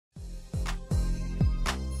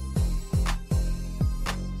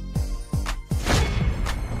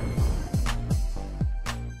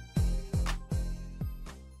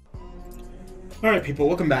Alright people,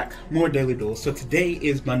 welcome back. More Daily Duels. So today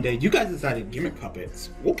is Monday. You guys decided Gimmick puppets.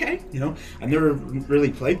 Okay, you know, I've never really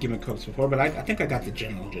played Gimmick puppets before, but I think I got the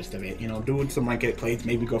general gist of it. You know, doing some rank 8 plays,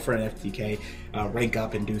 maybe go for an FTK, rank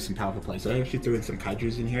up and do some powerful plays. So I actually threw in some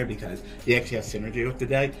kaijus in here because they actually have synergy with the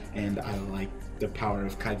deck, and I like the power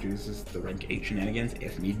of kaijus is the rank 8 shenanigans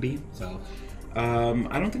if need be. So,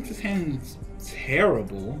 I don't think this hand's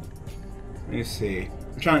terrible. Let me see.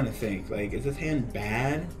 I'm trying to think, like, is this hand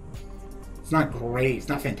bad? It's not great, it's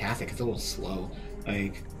not fantastic, it's a little slow.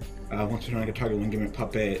 Like, once you're trying to target one Gimmick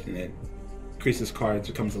puppet and it increases cards,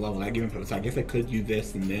 becomes a level that Gimmick puppet. So I guess I could do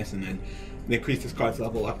this and this, and then increase this card's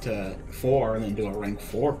level up to 4 and then do a rank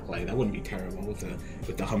 4 play. That wouldn't be terrible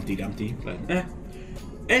with the Humpty Dumpty, but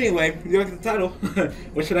Anyway, you look at the title.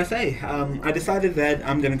 What should I say? I decided that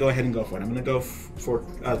I'm gonna go ahead and go for it. I'm gonna go for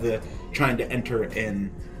the trying to enter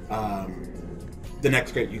in the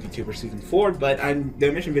next great YouTuber season 4, but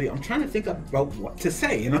the mission video, I'm trying to think about what to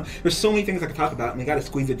say, you know? There's so many things I could talk about, and we gotta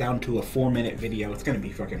squeeze it down to a 4-minute video. It's gonna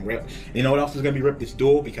be fucking ripped. You know what else is gonna be ripped? This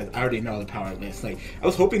duel, because I already know the power of this. Like, I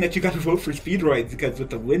was hoping that you got to vote for Speedroids, because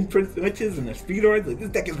with the wind switches and the Speedroids, like, this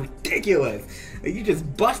deck is ridiculous. Like, you just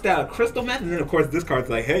bust out Crystal Meth, and then of course this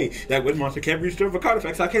card's like, hey, that wind monster can't restore a card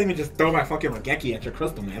effect, so I can't even just throw my fucking Regeki at your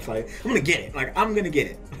Crystal Meth. Like, I'm gonna get it. Like, I'm gonna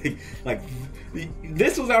get it. Like,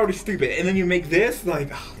 this was already stupid, and then you make this, like,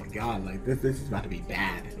 oh my god, like, this is about to be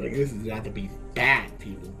bad. Like, this is about to be bad,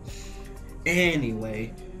 people.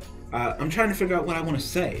 Anyway, I'm trying to figure out what I want to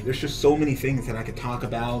say. There's just so many things that I could talk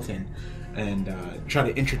about and try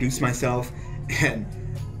to introduce myself, and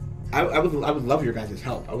I would love your guys'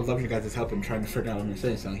 help. I would love your guys' help in trying to figure out what I'm gonna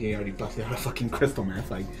say. So he already busted out a fucking Crystal Meth.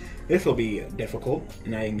 Like, this will be difficult,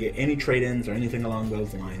 and I can get any trade-ins or anything along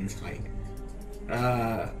those lines. Like,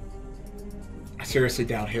 I seriously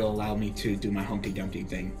doubt he'll allow me to do my Humpty Dumpty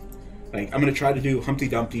thing. Like, I'm gonna try to do Humpty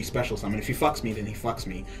Dumpty special summon. If he fucks me, then he fucks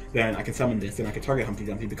me. Then I can summon this, then I can target Humpty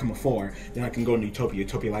Dumpty, become a 4. Then I can go into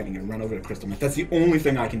Utopia Lightning, and run over to Crystal Meth. That's the only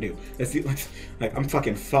thing I can do. That's the, like, I'm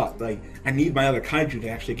fucking fucked. Like, I need my other kaiju to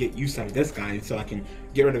actually get use out of this guy, so I can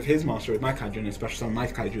get rid of his monster with my kaiju, and special summon my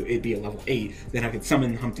kaiju. It'd be a level 8. Then I could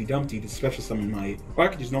summon Humpty Dumpty to special summon my, or I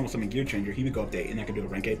could just normal summon Gear Changer. He would go up to 8, and I could do a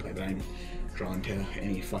rank 8 play. But I'm drawn to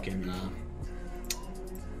any fucking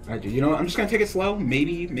you know what, I'm just gonna take it slow.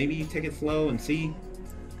 Maybe take it slow and see. You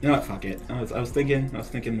know what, fuck it. I was thinking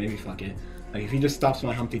maybe fuck it. Like, if he just stops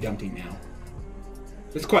my Humpty Dumpty now,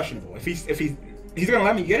 it's questionable. If he's gonna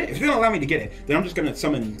let me get it, if he's gonna allow me to get it, then I'm just gonna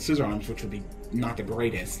summon Scissor Arms, which would be not the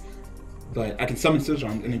greatest. But I can summon Scissor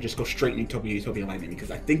Arms and then just go straight into Utopia Lightning,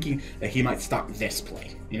 because I'm thinking that he might stop this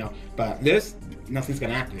play, you know. But this, nothing's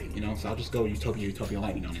gonna activate, you know. So I'll just go Utopia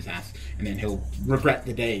Lightning on his ass, and then he'll regret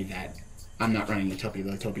the day that I'm not running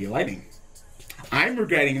Utopia Lightning. I'm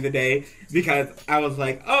regretting the day because I was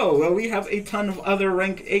like, oh, well, we have a ton of other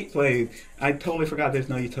rank 8 plays. I totally forgot there's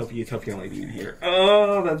no Utopia Lightning in here.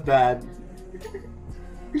 Oh, that's bad.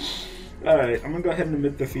 Alright, I'm gonna go ahead and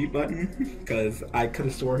omit the defeat button, because I could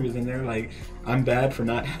have swore he was in there. Like, I'm bad for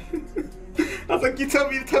not... I was like,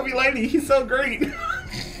 Utopia Lightning, he's so great.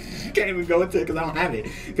 Can't even go into it because I don't have it,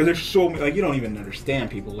 because there's so many, like, you don't even understand,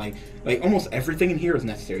 people. Like almost everything in here is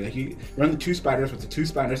necessary. Like, you run the 2 spiders with the 2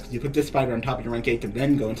 spiders, because you put this spider on top of your rank 8 to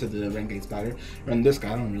then go into the rank 8 spider. Run this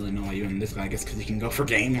guy. I don't really know why you run this guy. I guess because you can go for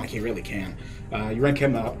game. Like, you really can. You rank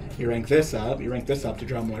him up, you rank this up, you rank this up to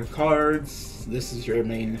draw more cards. This is your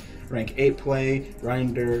main rank 8 play.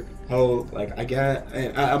 Grinder, Hope. Like,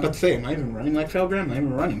 I'm about to say, am I even running like Felgram? I'm not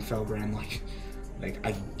even running Felgram. Like,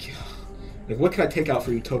 what can I take out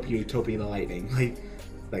for Utopia the Lightning?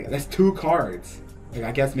 Like that's 2 cards. Like,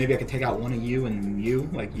 I guess maybe I could take out one of you and you,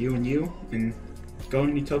 like you and you, and go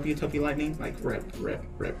into Utopia Lightning. Like,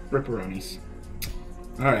 ripperonis.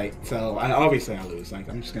 Alright, so obviously I lose. Like,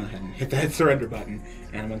 I'm just gonna go ahead and hit that surrender button,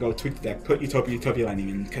 and I'm gonna go tweak the deck, put Utopia Lightning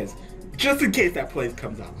in, because just in case that play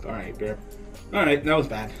comes up. Alright, bear. Alright, that was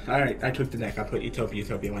bad. Alright, I took the deck. I put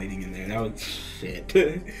Utopia Lightning in there. That was shit.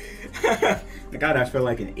 God, I feel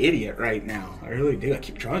like an idiot right now. I really do. I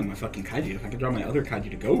keep drawing my fucking kaiju. If I could draw my other kaiju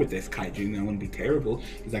to go with this kaiju, then that wouldn't be terrible,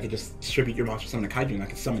 because I could just distribute your monster summon a kaiju, and I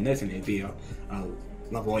could summon this, and it'd be a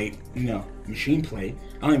level 8, you know, machine play.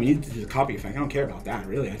 I don't even need to do the copy effect. I don't care about that,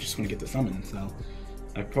 really. I just want to get the summon. So,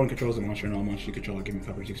 opponent controls a monster, and all monsters you control are given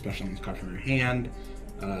coverage, especially on this card from your hand.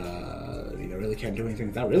 I really can't do anything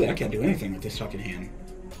with that. Really, I can't do anything with this fucking hand.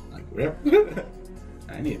 Like, rip.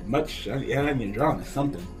 I need to draw into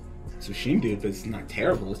something. Sushim dude, but it's not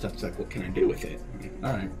terrible. It's just like, what can I do with it?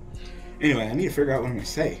 Alright. Anyway, I need to figure out what I'm gonna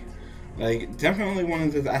say. Like, definitely one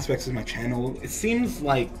of the aspects of my channel, it seems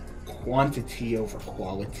like quantity over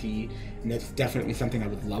quality, and that's definitely something I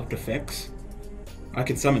would love to fix. I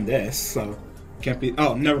could summon this, so Can't be.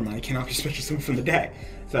 Oh, never mind. It cannot be special summoned from the deck.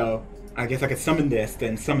 So I guess I could summon this,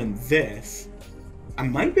 then summon this. I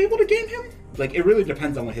might be able to game him. Like, it really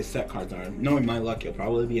depends on what his set cards are. Knowing my luck, it'll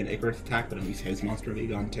probably be an Icarus attack, but at least his monster will be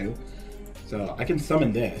gone too. So I can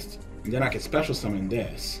summon this, and then I can special summon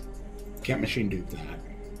this. Can't machine dupe that.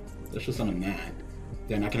 Special summon that.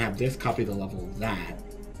 Then I can have this copy the level of that.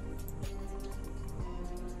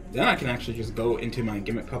 Then I can actually just go into my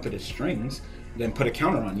Gimmick Puppet as strings, then put a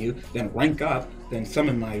counter on you, then rank up, then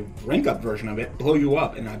summon my rank up version of it, blow you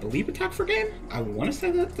up, and I believe attack for game? I want to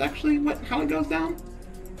say that's actually how it goes down.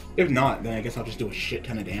 If not, then I guess I'll just do a shit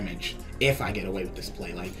ton of damage if I get away with this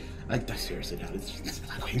play. Like, I seriously doubt it's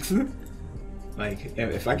like,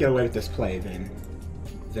 if I get away with this play,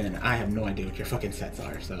 then I have no idea what your fucking sets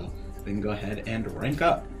are, so we can go ahead and rank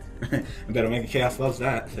up. I bet Omega Chaos loves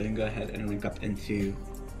that, so we can go ahead and rank up into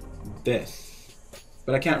this.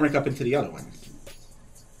 But I can't rank up into the other ones.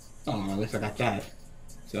 Oh, at least I got that.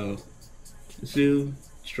 So, Zoo,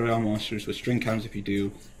 destroy all monsters with string counters if you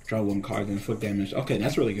do, draw one card, then inflict damage. Okay,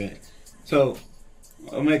 that's really good. So,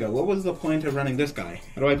 Omega, what was the point of running this guy?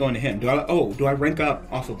 How do I go into him? Do I rank up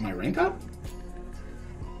off of my rank up?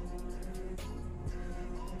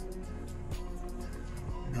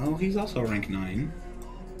 No, he's also rank 9.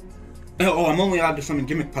 Oh, I'm only allowed to summon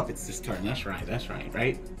Gimmick Puppets this turn. That's right,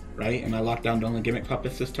 right? Right? Am I locked down to only Gimmick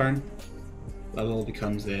Puppets this turn? Level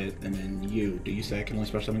becomes it, and then you. Do you say I can only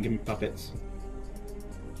special summon Gimmick Puppets?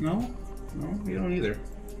 No, you don't either.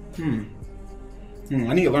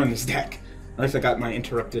 I need to learn this deck. At least I got my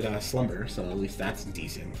interrupted slumber, so at least that's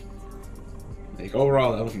decent. Like,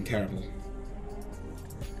 overall, that wasn't terrible.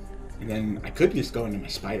 And then I could just go into my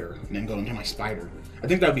spider, and then go into my spider. I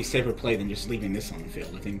think that would be safer play than just leaving this on the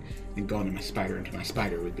field. I think going into my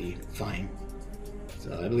spider would be fine.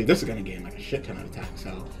 So I believe this is going to gain like a shit ton of attack.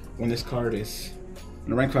 So when this card is...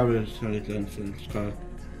 When a rank card is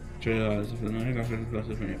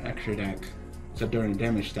extra deck, except during a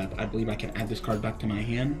damage step, I believe I can add this card back to my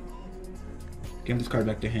hand. Give this card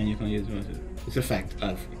back to hand, you can use this effect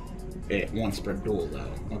of it once per duel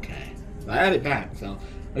though. Okay. I added it back, so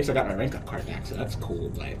at least I got my rank up card back, so that's cool,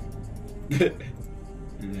 but...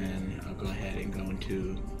 And then I'll go ahead and go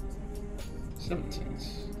into 7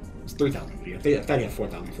 cents. It's 3,000. I thought he had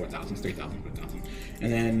 4,000. 4,000. It's 3,000. 4,000.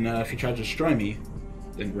 And then if you try to destroy me,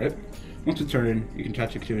 then rip. Once a turn, you can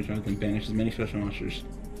attach activity charge and banish as many special monsters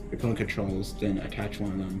your opponent controls, then attach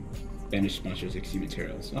one of them. Banish monsters, exceed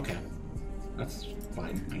materials. Okay. That's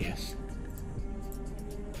fine, I guess.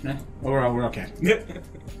 Yeah, overall, we're okay.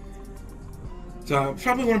 So I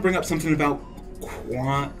probably want to bring up something about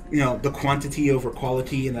the quantity over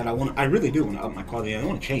quality, and that I really do want to up my quality. I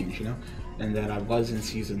want to change, and that I was in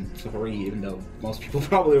season 3, even though most people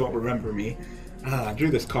probably won't remember me. I drew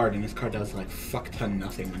this card, and this card does like fuck ton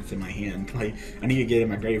nothing when it's in my hand. Like, I need to get it in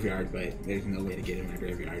my graveyard, but there's no way to get it in my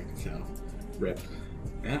graveyard, so rip.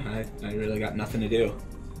 Yeah, I really got nothing to do.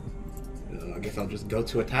 So I guess I'll just go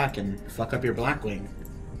to attack and fuck up your Blackwing.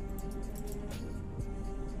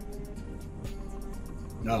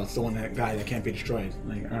 No, it's the that guy that can't be destroyed.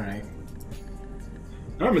 Like, alright.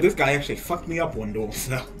 I remember this guy actually fucked me up one duel,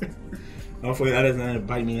 so... Hopefully that doesn't end up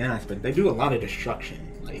biting me in the ass, but they do a lot of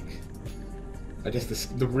destruction. Like, I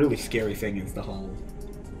just, the really scary thing is the whole,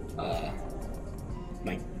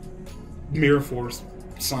 like, Mirror Force,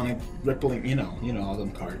 Sonic, Rippling, all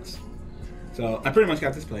them cards. So, I pretty much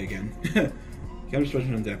got this play again. Can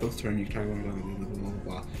destruction on deck, let's turn, you can target one, blah, blah, blah,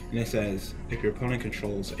 blah, blah. And it says, if your opponent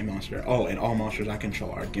controls a monster, and all monsters I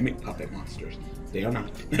control are Gimmick Puppet monsters. They are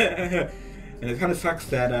not. And it kind of sucks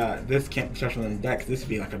that this can't be special in the deck, 'cause this would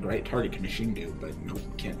be like a great target to machine do, but nope,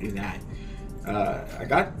 can't do that. I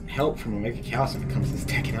got help from Omega Chaos when it comes to this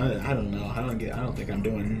deck, and I don't know, I don't think I'm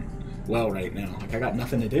doing well right now. Like, I got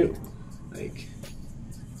nothing to do. Like,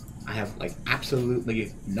 I have, like,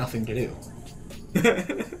 absolutely nothing to do.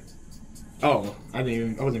 Oh, I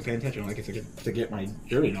wasn't paying attention. Like, it's to get my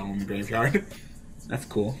jury doll in the graveyard. That's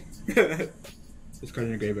cool. This card in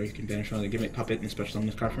your graveyard, you can banish one of the Gimmick Puppet and special summon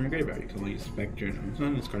this card from your graveyard. You can only use the Spectre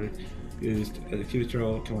on this card used as a future,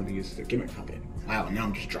 can only use the Gimmick Puppet. Wow, now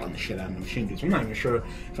I'm just drawing the shit out of my machine dupes. I'm not even sure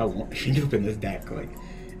if I want machine dupe in this deck. Like,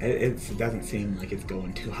 it doesn't seem like it's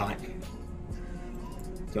going too hot.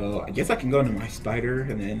 So I guess I can go into my spider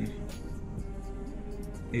and then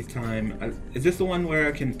this time, is this the one where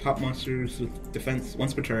I can pop monsters with defense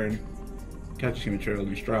once per turn, attach to material,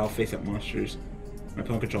 and destroy all face-up monsters? My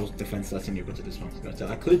opponent controls defense less than equal to this monster. So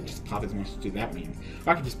I could just pop his monster through that means.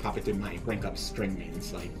 Or I could just pop it through my rank up string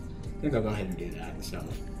means. Like, I think I'll go ahead and do that. So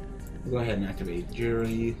we'll go ahead and activate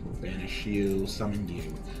Jury, we'll banish you, summon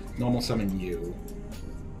you, normal summon you.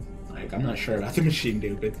 Like, I'm not sure about the machine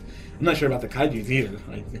dupe. I'm not sure about the kaijus either.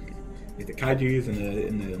 Like the kaijus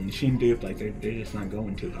and the machine dupe, like they're just not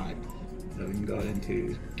going too hot. So we can go ahead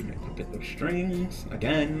and Gimmick puppet of strings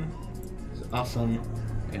again. It's awesome.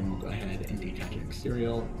 And we'll go ahead and detach an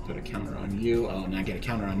exterior, put a counter on you. Oh, and I get a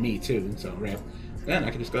counter on me too, so rip. Then I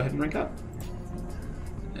can just go ahead and rank up.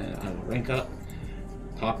 And I will rank up,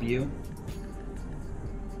 pop you.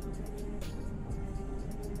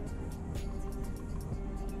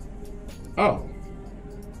 Oh.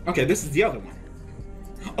 Okay, this is the other one.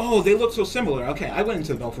 Oh, they look so similar. Okay, I went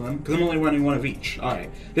into both of them because I'm only running one of each. Alright.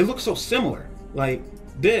 They look so similar. Like,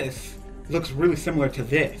 this looks really similar to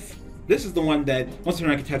this. This is the one that, once you're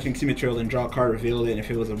not touching sea material, then draw a card, reveal it, and if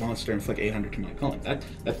it was a monster, inflict 800 to my opponent. I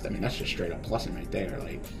mean, that's just straight up plussing right there.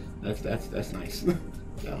 Like, that's nice.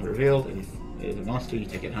 So, revealed, it is a monster, you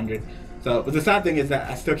take 800. So, but the sad thing is that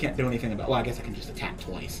I still can't do anything about, well, I guess I can just attack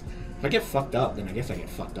twice. If I get fucked up, then I guess I get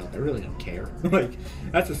fucked up. I really don't care. Like,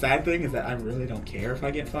 that's the sad thing, is that I really don't care if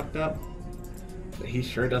I get fucked up. But he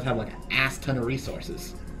sure does have, like, an ass ton of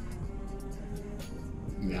resources.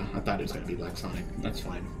 Yeah, I thought it was going to be Black Sonic. That's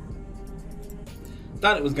fine.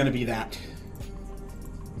 Thought it was going to be that.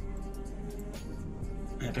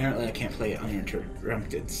 And apparently I can't play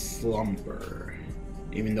Uninterrupted Slumber.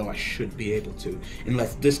 Even though I should be able to.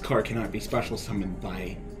 Unless this card cannot be special summoned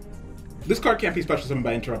by... This card can't be special summoned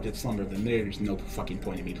by Interrupted Slumber, then there's no fucking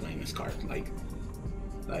point in me playing this card.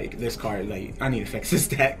 Like this card, like, I need to fix this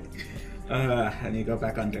deck. I need to go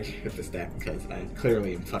back under with this deck, because I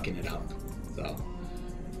clearly am fucking it up. So...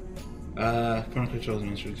 opponent controls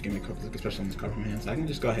monsters, give me a couple, especially on this card from hand, so I can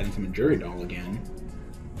just go ahead and summon Jury Doll again.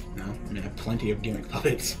 No, I mean, I have plenty of Gimmick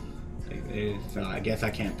puppets. So I guess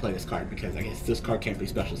I can't play this card because I guess this card can't be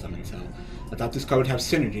special summoned, so I thought this card would have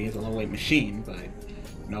synergy as a level 8 machine, but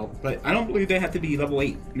no. But I don't believe they have to be level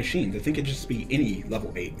 8 machines. I think it just be any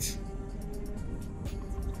level 8s.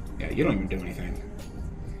 Yeah, you don't even do anything.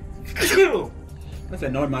 That's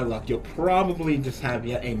annoying my luck. You'll probably just have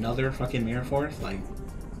yet another fucking Mirror Force,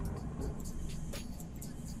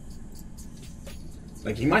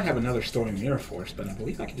 Like, you might have another Stormy Mirror Force, but I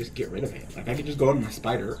believe I could just get rid of it. Like, I could just go into my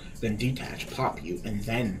Spider, then detach, pop you, and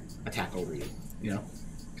then attack over you, you know?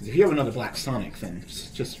 Because if you have another Black Sonic, then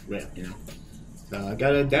just rip, you know? So I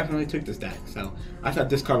gotta definitely take this deck. So I thought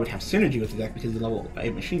this card would have synergy with the deck because it's level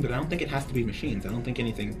 8 machine, but I don't think it has to be machines. I don't think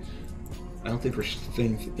anything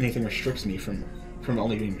restricts me from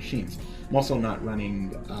only doing machines. I'm also not running,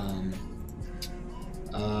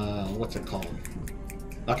 what's it called?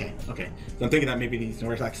 Okay. So I'm thinking that maybe these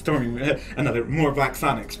were like Stormy, more Black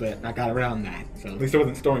Sonics, but I got around that. So at least it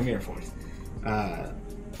wasn't Stormy Mirror Force.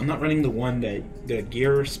 I'm not running the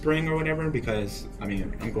Gear Spring or whatever because, I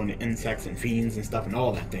mean, I'm going to Insects and Fiends and stuff and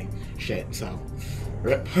all that shit, so,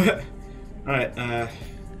 rip. Alright,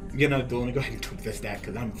 get another duel and go ahead and tweak this deck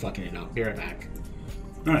because I'm fucking it up. Be right back.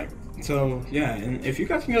 Alright, so, yeah, and if you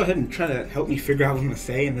guys can go ahead and try to help me figure out what I'm going to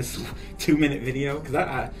say in this 2-minute video, because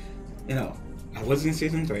I was in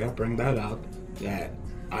Season 3, I'll bring that up, that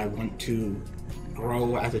I want to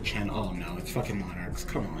grow as a channel. Oh no, it's fucking Monarchs.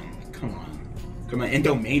 Come on. And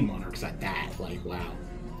Domain Monarchs at that. Like, wow.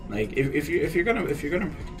 Like, if you are going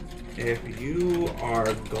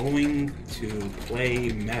to play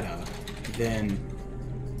meta, then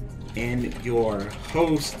in your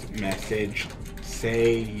host message,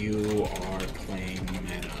 say you are playing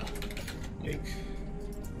meta. Like,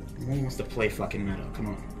 who wants to play fucking meta? Come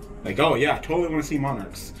on. Like, oh yeah, I totally want to see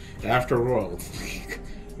Monarchs after Worlds.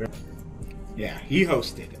 Yeah, he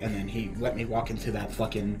hosted, and then he let me walk into that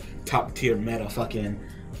fucking top tier meta fucking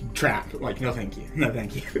trap. Like, no thank you. No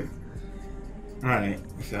thank you. Alright,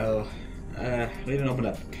 so, we didn't open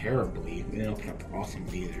up terribly. We didn't open up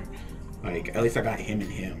awesomely either. Like, at least I got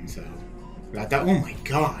him, so. Got that. Oh my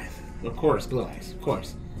god. Of course, Blue Eyes. Of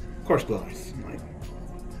course, Blue Eyes. Like, I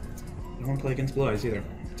don't want to play against Blue Eyes either.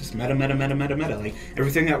 Just meta. Like,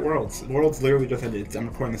 everything at Worlds. Worlds literally just had I'm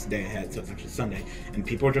recording this a day ahead, so it's actually Sunday. And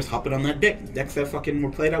people are just hopping on that deck. Decks that fucking were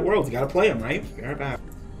played at Worlds. You gotta play them, right? Be right back.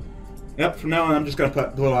 Yep, from now on, I'm just gonna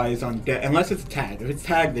put Blue Eyes on deck. Unless it's a tag. If it's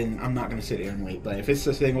tagged, then I'm not gonna sit here and wait. But if it's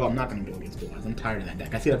just saying, well, I'm not gonna do against Blue Eyes. I'm tired of that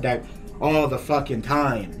deck. I see that deck all the fucking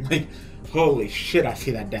time. Like, holy shit, I see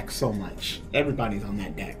that deck so much. Everybody's on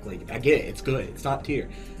that deck. Like, I get it. It's good. It's top tier.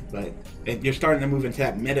 But you're starting to move into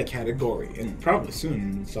that meta category, and probably soon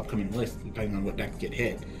in this upcoming list, depending on what decks get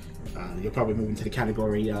hit, you'll probably move into the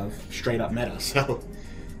category of straight up meta. So,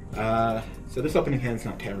 so this opening hand's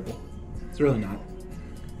not terrible. It's really not.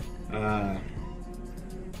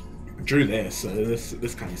 Drew this, so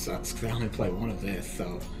this kind of sucks because I only play one of this.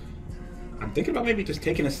 So I'm thinking about maybe just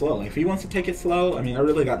taking it slow. Like, if he wants to take it slow, I mean, I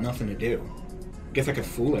really got nothing to do. I guess I could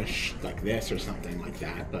foolish like this or something like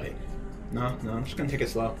that, but no, I'm just gonna take it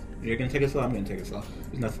slow. You're gonna take it slow, I'm gonna take it slow.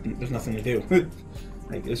 There's nothing to do.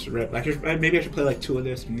 Like this rip. Maybe I should play like 2 of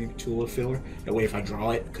this, maybe 2 of filler. That way if I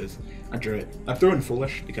draw it, because I drew it. I'm throwing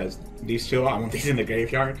foolish because these 2, I want these in the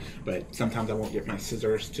graveyard, but sometimes I won't get my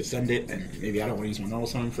scissors to send it, and maybe I don't want to use my normal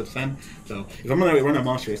summon for the send. So if I'm gonna run a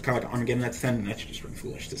monster, it's kind of like Armageddon that send, and I should just run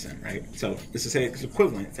foolish to send, right? So this is it's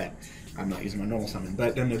equivalent that I'm not using my normal summon.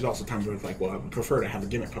 But then there's also times where it's like, well, I would prefer to have a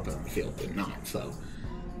gimmick puppet on the field, but not. So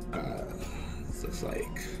it's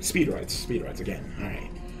like speed rides again. All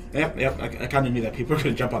right. Yep. I kind of knew that people were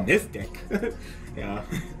going to jump on this deck. Yeah.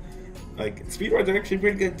 Like, Speedroids are actually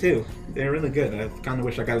pretty good, too. They're really good. I kind of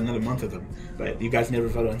wish I got another month of them. But you guys never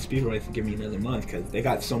voted on Speedroids to give me another month, because they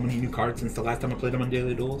got so many new cards since the last time I played them on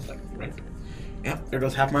Daily Duels. Like, right. Yep, there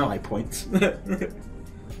goes half my life points.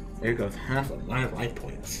 There goes half of my life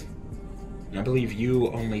points. And I believe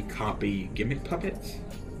you only copy Gimmick puppets.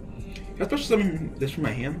 Can I special summon this from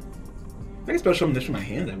my hand? If I could special summon this from my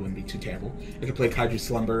hand, that wouldn't be too terrible. I could play Kaiju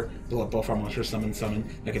Slumber, blow up both our monsters, summon.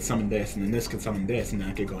 I could summon this, and then this could summon this, and then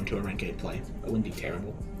I could go into a rank 8 play. That wouldn't be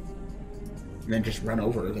terrible. And then just run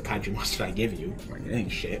over the Kaiju monster I give you. Like, it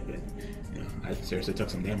ain't shit, but, you know, I seriously took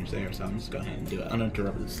some damage there, so I'm just going to go ahead and do it.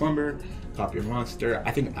 Uninterrupted Slumber, pop your monster. I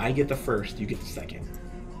think I get the first, you get the second.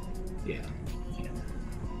 Yeah.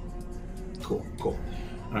 Cool.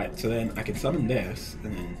 Alright, so then I can summon this,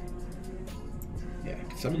 and then... yeah, I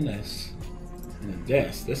can summon this. And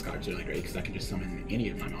then this card's really great because I can just summon any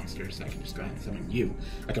of my monsters. So I can just go ahead and summon you.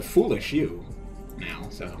 I can foolish you now,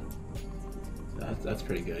 so that's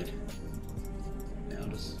pretty good. Yeah, I'll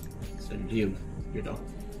just send you. You're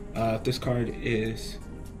done. This card is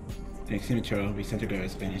an extreme material. Will be sent to go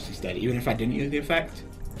as banished instead, even if I didn't use the effect.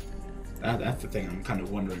 That's the thing I'm kind of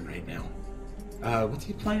wondering right now. What's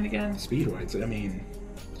he playing again? Speedroids. I mean,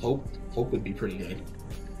 Hope would be pretty good.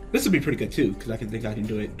 This would be pretty good too because I think I can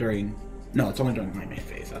do it during. No, it's only during my main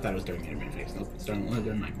phase. I thought it was during your main phase. Nope, it's only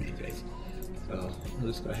during my main phase. So, I'll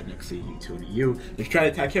just go ahead and see you 2 and you. If you try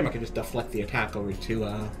to attack him, I can just deflect the attack over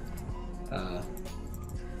to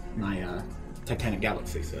my Titanic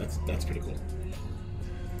Galaxy, so that's pretty cool.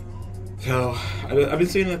 So, I've been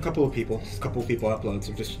seeing a couple of people uploads.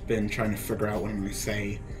 I've just been trying to figure out what I'm going to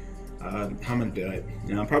say, how I'm going to do it.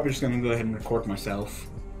 You know, I'm probably just going to go ahead and record myself.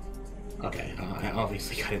 Okay, I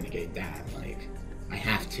obviously gotta negate that, like, I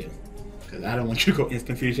have to. Because I don't want you to go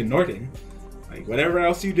Instant Fusion Norton. Like, whatever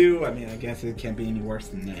else you do, I mean, I guess it can't be any worse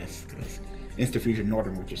than this. Because Instant Fusion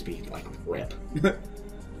Norton would just be, like, rip. Yeah.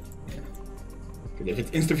 If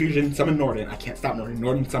it's Instant Fusion, summon Norton, I can't stop Norton.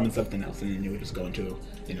 Norton summons something else, and then you would just go into,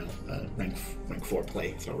 you know, rank 4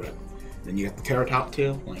 play, so rip. Then you got the Terratop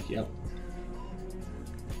too, like, yep.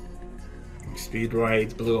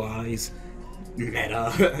 Speedroids, Blue Eyes,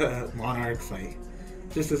 Meta, Monarchs, like...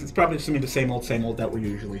 It's probably just gonna be the same old that we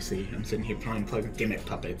usually see. I'm sitting here trying to play with Gimmick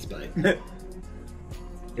puppets, but...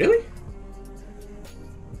 Really?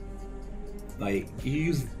 Like, you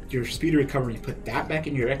use your speed recovery, you put that back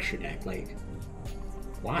in your extra deck, like...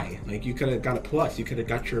 Why? Like, you could've got a plus, you could've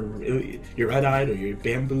got your Red-Eyed or your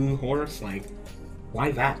Bamboo Horse, like...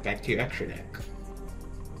 Why that back to your extra deck?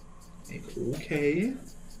 Like, okay...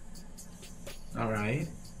 Alright.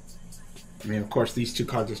 I mean, of course, these 2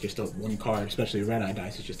 cards is just a 1 card, especially Red Eye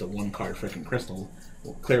Dice is just a 1 card freaking crystal.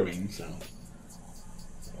 Well, Clearwing, so.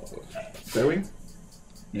 Clearwing?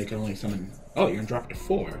 You can only summon. Oh, you're gonna drop it to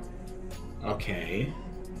 4. Okay.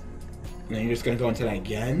 And then you're just gonna go into that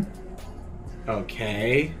again?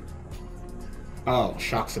 Okay. Oh,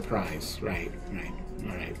 Shock Surprise. Right.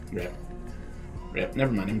 Alright, rip.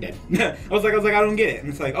 Never mind, I'm dead. I was like, I don't get it. And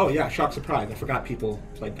it's like, oh yeah, Shock Surprise. I forgot people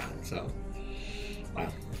played that, so.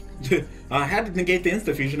 Wow. I had to negate the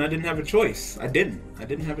Insta-Fusion. I didn't have a choice. I didn't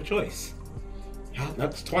have a choice.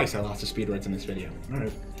 That's twice I lost to Speedroids in this video.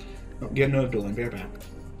 Alright. Get another dueling. Bear back.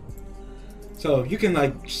 So you can,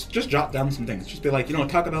 like, just jot down some things. Just be like, you know,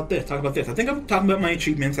 talk about this. I think I'm talking about my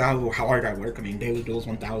achievements, how hard I work. I mean, Daily Duels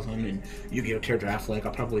 1000 and Yu-Gi-Oh! Tier Draft. Like,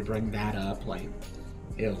 I'll probably bring that up. Like,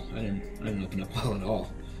 ew. I didn't open up well at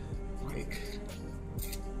all. Like...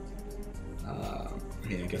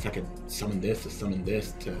 I mean, I guess I could summon this to summon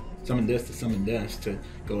this to summon this to summon this to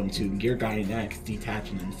go into Gear Guide X, detach,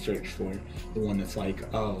 and then search for the one that's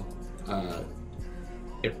like, oh,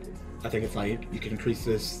 if I think it's like you can increase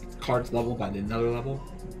this card's level by another level.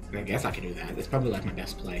 I guess I could do that. It's probably like my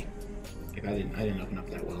best play. Like I didn't open up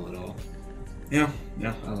that well at all. Yeah.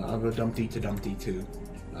 I'll go Dumpty to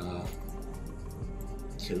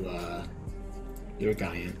Gear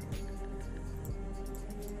Guide.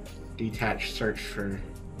 Detach, search for...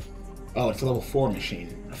 Oh, it's a level 4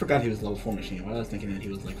 machine. I forgot he was a level 4 machine. I was thinking that he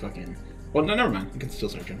was like fucking Well, no, never mind. I can still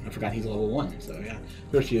search him. I forgot he's level 1, so yeah.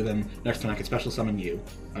 First you, then next turn I can special summon you.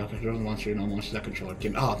 Control the monster, no monster that controller.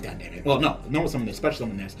 Oh, god damn it. Well, no, normal summon this, special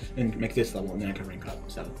summon this, then make this level, and then I can rank up.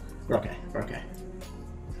 So, we're okay, we're okay.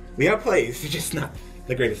 We have plays, it's just not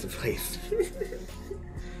the greatest of plays.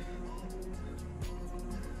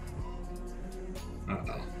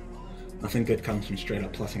 Uh-oh. Nothing good comes from straight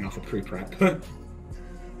up plussing off a pre-prep.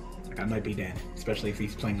 Like, I might be dead. Especially if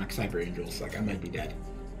he's playing like Cyber Angels. Like, I might be dead.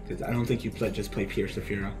 Because I don't think you just play pure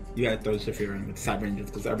Zefra. You gotta throw Zefra in with Cyber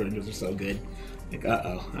Angels, because Cyber Angels are so good. Like,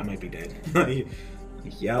 uh-oh, I might be dead.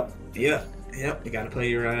 Yep. You gotta play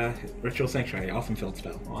your Ritual Sanctuary. Awesome field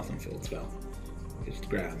spell. Awesome field spell. Just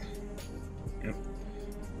grab.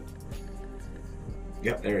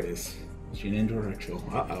 Yep, there it is. Machine Angel Ritual.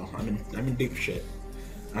 Uh-oh, I'm in deep shit.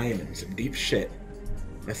 I am in some deep shit.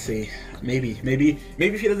 Let's see. Maybe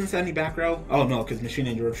if he doesn't send any back row. Oh no, because Machine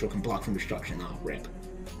Angel Ritual can block from destruction. Oh, rip.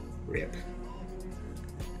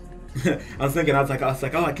 I was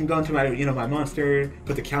like, oh, I can go into my, my monster,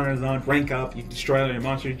 put the counters on, rank up, you destroy all your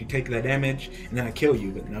monsters, you take that damage, and then I kill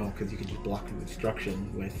you. But no, because you can just block the destruction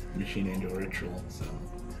with Machine Angel Ritual. So,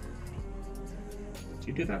 do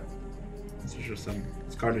you do that? This is just some.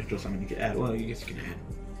 This card is just something you can add. Well, I guess you can add.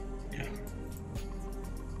 Yeah.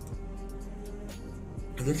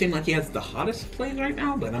 Doesn't seem like he has the hottest plays right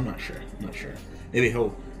now, but I'm not sure. Maybe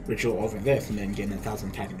he'll Ritual over this and then gain 1,000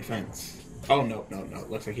 attack and defense. Oh, no.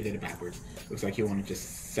 Looks like he did it backwards. Looks like he wanted to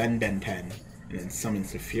just send Ben 10 and then summon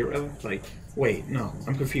Zefra. Like, wait, no,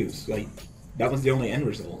 I'm confused. Like, that was the only end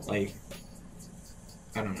result. Like,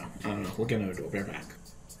 I don't know. We'll get another duel. Bear back.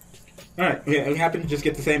 Alright, we happen to just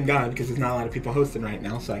get the same guy because there's not a lot of people hosting right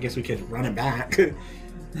now, so I guess we could run it back.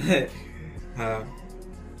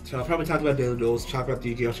 So I'll probably talk about Daily Duels, talk about the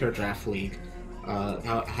Yu-Gi-Oh! Draft League,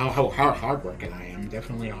 how hard working I am.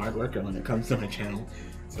 Definitely a hard worker when it comes to my channel,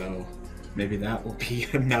 so maybe that will be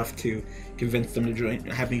enough to convince them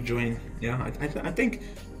to have me join. Yeah, I think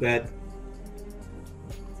that,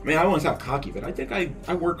 I mean, I don't want to sound cocky, but I think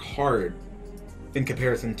I work hard in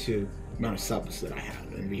comparison to the amount of subs that I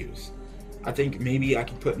have and views. I think maybe I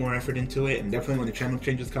could put more effort into it, and definitely when the channel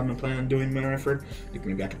changes come, I plan on doing more effort. Like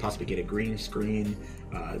maybe I could possibly get a green screen,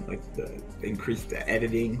 like increase the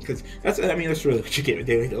editing, because that's really what you get with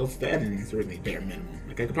Daily Duels. The editing is really bare minimum.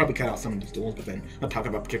 Like I could probably cut out some of these duels, but then I'll talk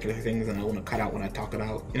about particular things, and I want to cut out what I talk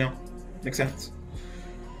about. Makes sense.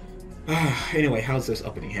 Anyway, how's this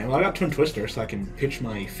opening hand? Well, I got Twin Twister, so I can pitch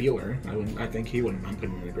my feeler. I think he wouldn't mind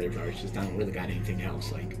putting him in the graveyard. It's just I don't really got anything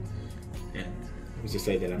else. Like, and was to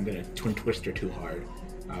say that I'm gonna Twin Twister too hard.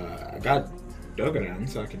 I got Dogoran,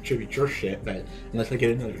 so I can tribute your shit, but unless I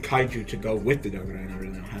get another Kaiju to go with the Dogoran, I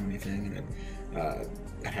really don't have anything, and then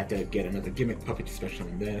I'd have to get another Gimmick puppet to special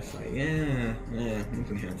on this. Like,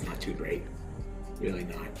 opening hand's not too great. Really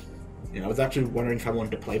not. I was actually wondering if I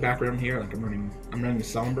wanted to play background here. Like I'm running the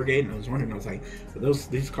Solemn Brigade, and I was wondering, I was like,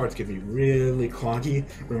 these cards get me really cloggy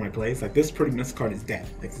for my plays. Like this card is dead.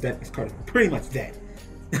 Like this card is pretty much dead.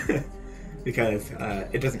 Because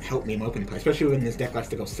it doesn't help me in my opening play, especially when this deck likes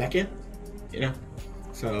to go second,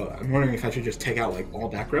 So I'm wondering if I should just take out like all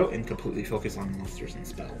back row and completely focus on monsters and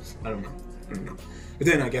spells. I don't know. But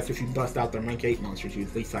then I guess if you bust out the rank 8 monsters, you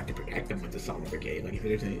at least like to protect them with the Solemn Brigade. Like if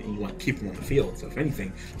there's anything, you want to keep them on the field. So if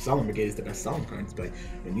anything, Solemn Brigade is the best Solemn cards. But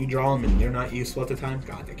when you draw them and they're not useful at the time,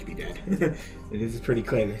 God, they could be dead. It is pretty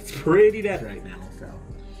clear that it's pretty dead right now. So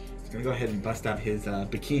he's gonna go ahead and bust out his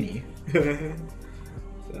bikini.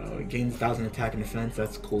 So he gains 1,000 attack and defense,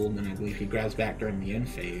 that's cool, and then I believe he grabs back during the end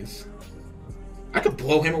phase. I could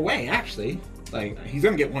blow him away, actually. Like, he's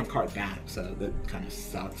gonna get one card back, so that kind of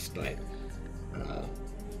sucks, but... I'm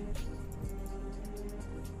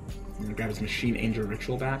gonna grab his Machine Angel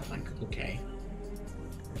Ritual back, like, okay.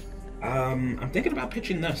 I'm thinking about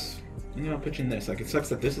pitching this. Like, it sucks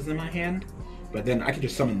that this is in my hand, but then I can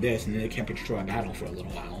just summon this, and then it can't destroy a battle for a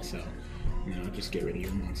little while, so... just get rid of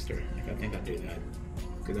your monster. Like, I think I'll do that.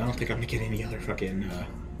 Because I don't think I'm going to get any other fucking,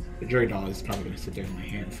 the Jury Doll is probably going to sit there in my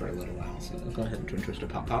hand for a little while, so I'll go ahead and Twin Twister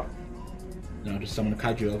pop. Just summon a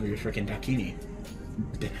Kaiju over your freaking Dakini.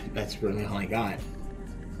 That's really all I got.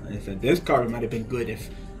 Like I said, this card might have been good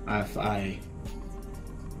if I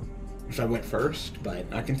went first, but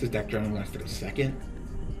I think this deck generally wants to go second.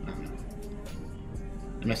 I don't know.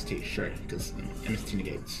 MST, sure, because MST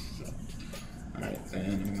negates, so. Alright,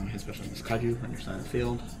 and I'm going to hit special on this Kaiju on your side of the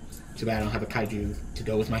field. Too bad I don't have a Kaiju to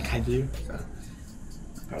go with my Kaiju, so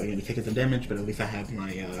I'm probably going to take some damage, but at least I have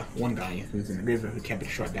my one guy who's in the graveyard who can't be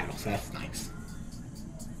destroyed battle, so that's nice.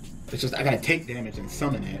 It's just, I gotta take damage and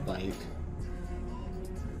summon it, like...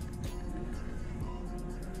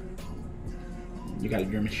 You got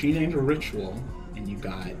your Machine Angel Ritual, and you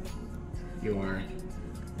got your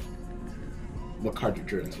what card you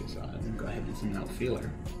drew into. So I'm gonna go ahead and zoom out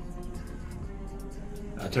Feeler.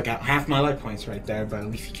 I took out half my life points right there, but at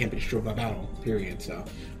least he can't be destroyed by battle, period. So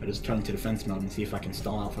I just turn to defense mode and see if I can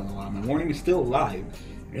stall out for a while. My warning is still alive.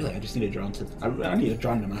 Really, I just need to draw into... I need to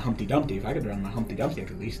draw into my Humpty Dumpty. If I could draw into my Humpty Dumpty, I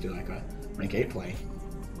could at least do like a rank 8 play.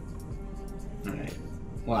 Alright.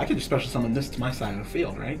 Well, I could just special summon this to my side of the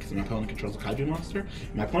field, right? Because my opponent controls a Kaiju monster.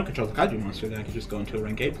 If my opponent controls a Kaiju monster, then I could just go into a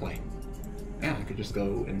rank 8 play. Yeah, I could just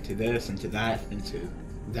go into this, into that, into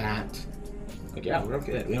that. Like, yeah, we're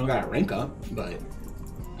okay. We don't got a rank up, but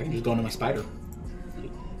I can just go into my spider.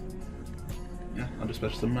 Yeah, I'll just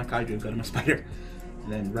special summon my Kaiju, go to my spider,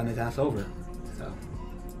 and then run his ass over. So,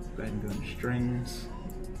 go ahead and go into strings.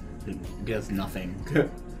 It does nothing.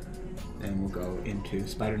 Then we'll go into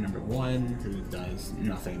spider number 1, who does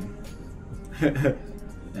nothing. And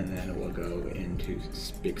then we'll go into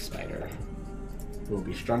big spider. Who will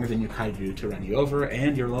be stronger than your Kaiju to run you over,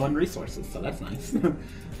 and you're low on resources, so that's nice.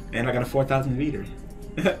 And I got a 4,000 meter.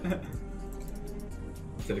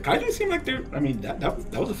 So the Kaiju seem like they're... I mean, that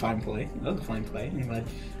was a fine play. That was a fine play. And like,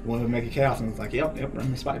 one of Mega Chaos, and was like, yep,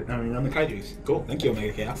 run the spider. I mean, run the Kaijus. Cool, thank you,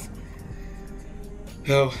 Mega Chaos.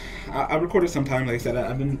 So, I recorded sometime, like I said,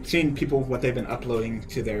 I've been seeing people, what they've been uploading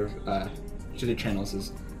to their channels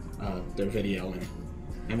is their video, and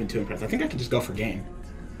I've been too impressed. I think I could just go for game.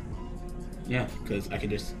 Yeah, because I could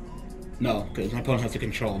just... No, because my opponent has to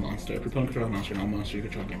control a monster. If your opponent controls a monster, no monster, you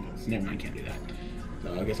control game. Never mind, I can't do that.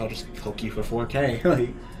 So I guess I'll just poke you for 4K. Like,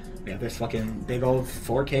 yeah, this fucking big old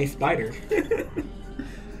 4K spider.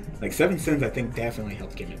 Like, 7 Sins, I think, definitely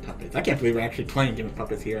helped Gimmick Puppets. I can't believe we're actually playing Gimmick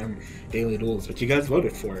Puppets here on Daily Duels, but you guys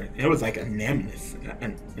voted for it. It was like unanimous.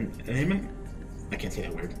 I can't say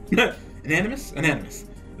that word. Unanimous? Unanimous.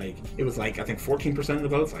 Like, it was like, I think 14% of the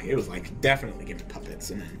votes. Like, it was like, definitely Gimmick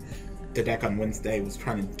Puppets. And then the deck on Wednesday was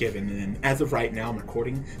trying to give in. And then, as of right now, I'm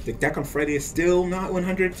recording. The deck on Friday is still not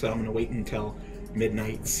 100, so I'm going to wait until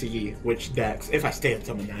midnight, see which decks, if I stay up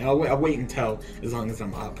till midnight. I'll wait until, as long as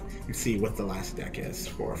I'm up, and see what the last deck is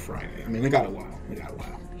for Friday. I mean, we got a while.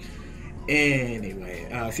 Anyway,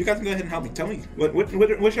 if you guys can go ahead and help me, tell me,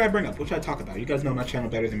 what should I bring up? What should I talk about? You guys know my channel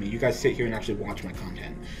better than me. You guys sit here and actually watch my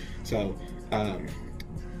content. So, I'm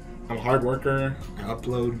a hard worker. I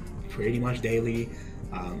upload pretty much daily.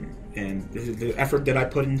 And the effort that I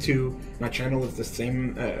put into my channel is the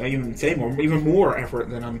same, even more effort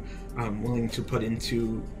than I'm willing to put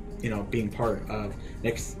into, you know, being part of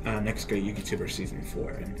next Great YouTuber Season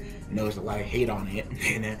 4. And I know there's a lot of hate on it,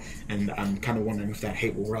 and I'm kind of wondering if that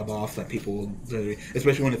hate will rub off, that people,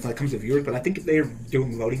 especially when it comes to viewers. But I think if they're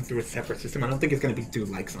doing voting through a separate system, I don't think it's going to be through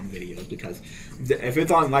likes on videos, because if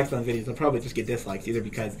it's on likes on videos, they'll probably just get dislikes, either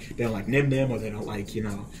because they don't like Nim, or they don't like, you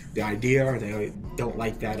know, the idea, or they don't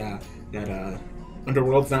like that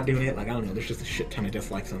Underworld's not doing it. Like, I don't know, there's just a shit ton of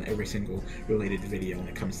dislikes on every single related video when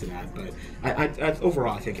it comes to that. But I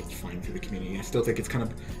overall, I think it's fine for the community. I still think it's kind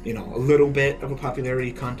of, you know, a little bit of a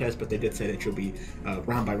popularity contest, but they did say that you'll be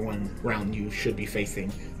round by round, you should be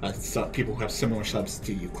facing people who have similar subs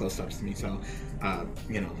to you, close subs to me. So,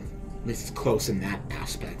 you know, this is close in that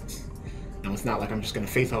aspect. Now, it's not like I'm just going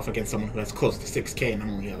to face off against someone who has close to 6K and I'm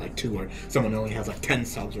only at like 2, or someone who only has like 10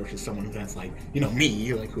 subs versus someone who has like, you know,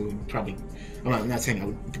 me, like, who would probably, I'm not saying I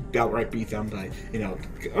would outright beat them, but, you know,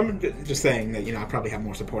 I'm just saying that, you know, I probably have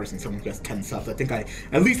more supporters than someone who has 10 subs. I think I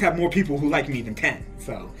at least have more people who like me than 10,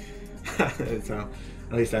 so, so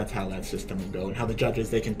at least that's how that system will go, and how the judges,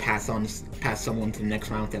 they can pass someone to the next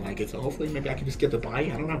round if they like it. So hopefully maybe I can just get the bye,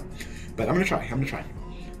 I don't know, but I'm going to try.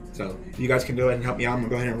 So if you guys can go ahead and help me out, I'm going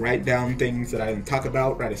to go ahead and write down things that I talk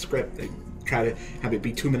about, write a script, try to have it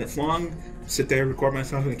be 2 minutes long, sit there, record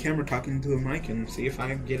myself in the camera, talking to the mic, and see if I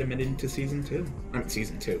can get them into Season 2.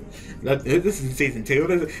 Season 2. This is Season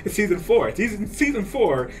 2. It's Season 4. Season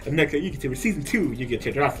 4 of Next YouTuber. Season 2, you get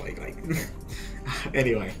your draft like.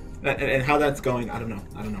 Anyway, and how that's going, I don't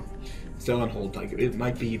know. Still on hold. Like, it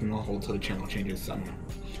might be even on hold till the channel changes. I don't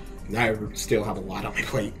know. I still have a lot on my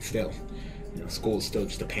plate. Still. You know, school is still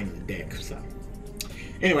just a pain in the dick, so.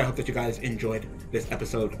 Anyway, I hope that you guys enjoyed this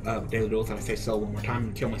episode of Daily Duels. If I say so one more time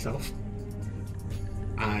and kill myself.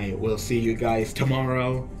 I will see you guys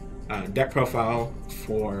tomorrow. Deck profile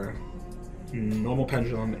for normal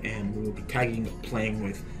pendulum, and we will be playing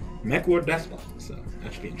with Meklord Deskbot. So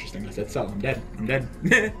that should be interesting. I said so. I'm dead.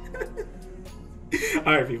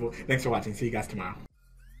 Alright, people. Thanks for watching. See you guys tomorrow.